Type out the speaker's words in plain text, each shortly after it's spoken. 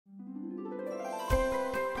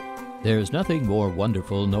There's nothing more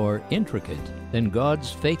wonderful nor intricate than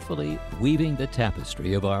God's faithfully weaving the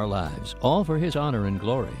tapestry of our lives, all for His honor and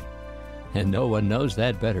glory. And no one knows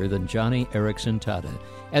that better than Joni Eareckson Tada,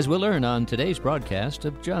 as we'll learn on today's broadcast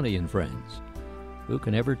of Joni and Friends. Who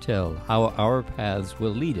can ever tell how our paths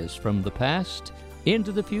will lead us from the past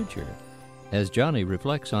into the future, as Joni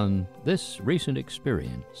reflects on this recent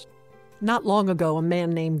experience. Not long ago, a man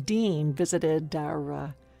named Dean visited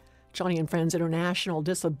our Joni and Friends International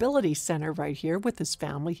Disability Center right here with his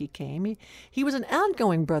family. He came. He was an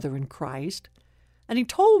outgoing brother in Christ, and he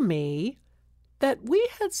told me that we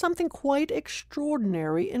had something quite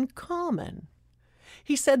extraordinary in common.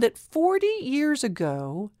 He said that 40 years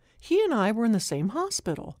ago, he and I were in the same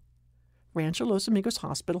hospital, Rancho Los Amigos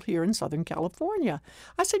Hospital here in Southern California.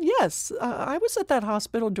 I said, yes, I was at that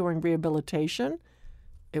hospital during rehabilitation.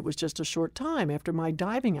 It was just a short time after my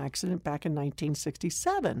diving accident back in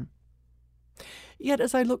 1967. Yet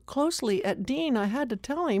as I looked closely at Dean, I had to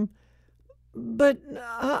tell him, but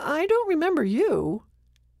I don't remember you.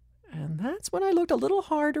 And that's when I looked a little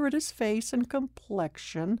harder at his face and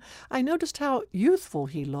complexion. I noticed how youthful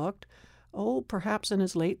he looked, perhaps in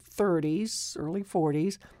his late 30s, early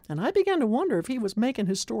 40s, and I began to wonder if he was making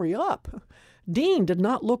his story up. Dean did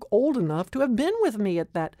not look old enough to have been with me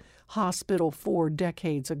at that hospital 4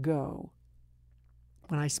 decades ago.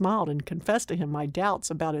 When I smiled and confessed to him my doubts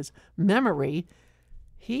about his memory,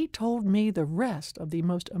 he told me the rest of the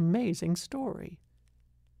most amazing story.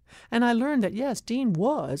 And I learned that, yes, Dean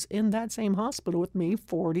was in that same hospital with me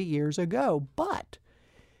 40 years ago, but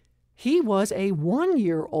he was a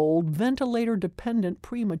 1-year-old ventilator-dependent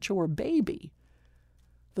premature baby.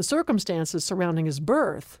 The circumstances surrounding his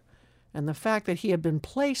birth and the fact that he had been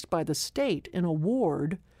placed by the state in a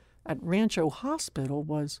ward at Rancho Hospital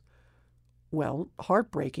was,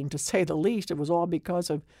 heartbreaking to say the least. It was all because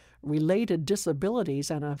of related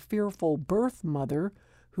disabilities and a fearful birth mother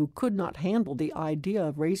who could not handle the idea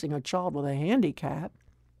of raising a child with a handicap.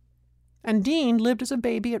 And Dean lived as a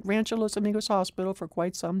baby at Rancho Los Amigos Hospital for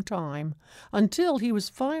quite some time, until he was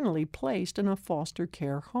finally placed in a foster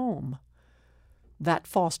care home. That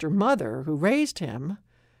foster mother who raised him,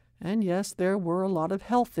 and yes, there were a lot of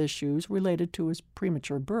health issues related to his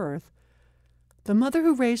premature birth, the mother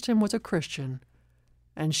who raised him was a Christian,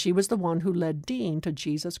 and she was the one who led Dean to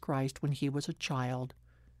Jesus Christ when he was a child.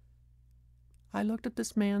 I looked at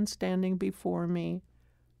this man standing before me.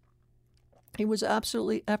 He was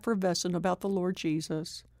absolutely effervescent about the Lord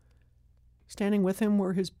Jesus. Standing with him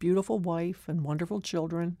were his beautiful wife and wonderful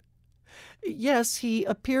children. Yes, he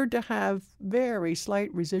appeared to have very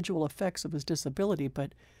slight residual effects of his disability,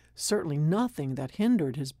 but certainly nothing that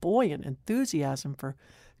hindered his buoyant enthusiasm for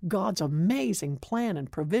God's amazing plan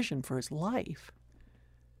and provision for his life.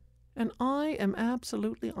 And I am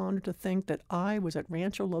absolutely honored to think that I was at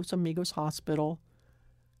Rancho Los Amigos Hospital,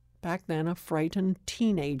 back then a frightened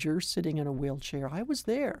teenager sitting in a wheelchair. I was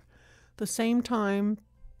there the same time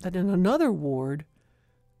that in another ward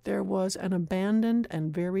there was an abandoned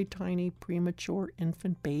and very tiny premature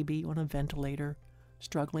infant baby on a ventilator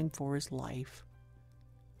struggling for his life.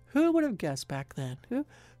 Who would have guessed back then?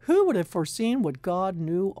 Who would have foreseen what God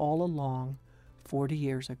knew all along 40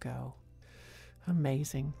 years ago?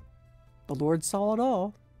 Amazing. The Lord saw it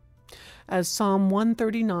all. As Psalm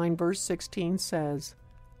 139 verse 16 says,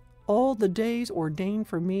 "All the days ordained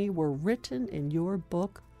for me were written in your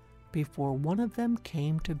book before one of them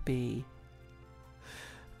came to be."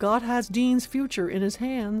 God has Dean's future in his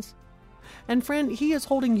hands. And friend, he is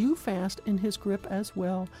holding you fast in his grip as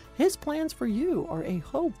well. His plans for you are a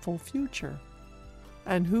hopeful future.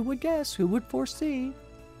 And who would guess, who would foresee?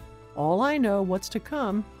 All I know, what's to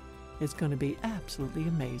come is going to be absolutely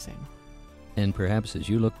amazing. And perhaps as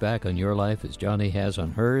you look back on your life as Joni has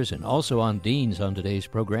on hers and also on Dean's on today's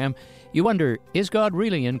program, you wonder, is God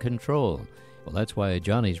really in control? Well, that's why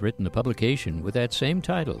Joni's written a publication with that same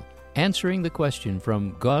title, answering the question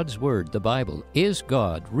from God's Word, the Bible, is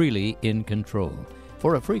God really in control?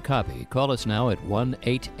 For a free copy, call us now at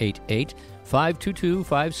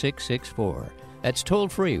 1-888-522-5664. That's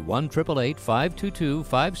toll-free,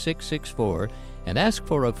 1-888-522-5664, and ask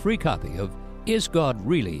for a free copy of Is God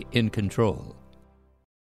Really in Control?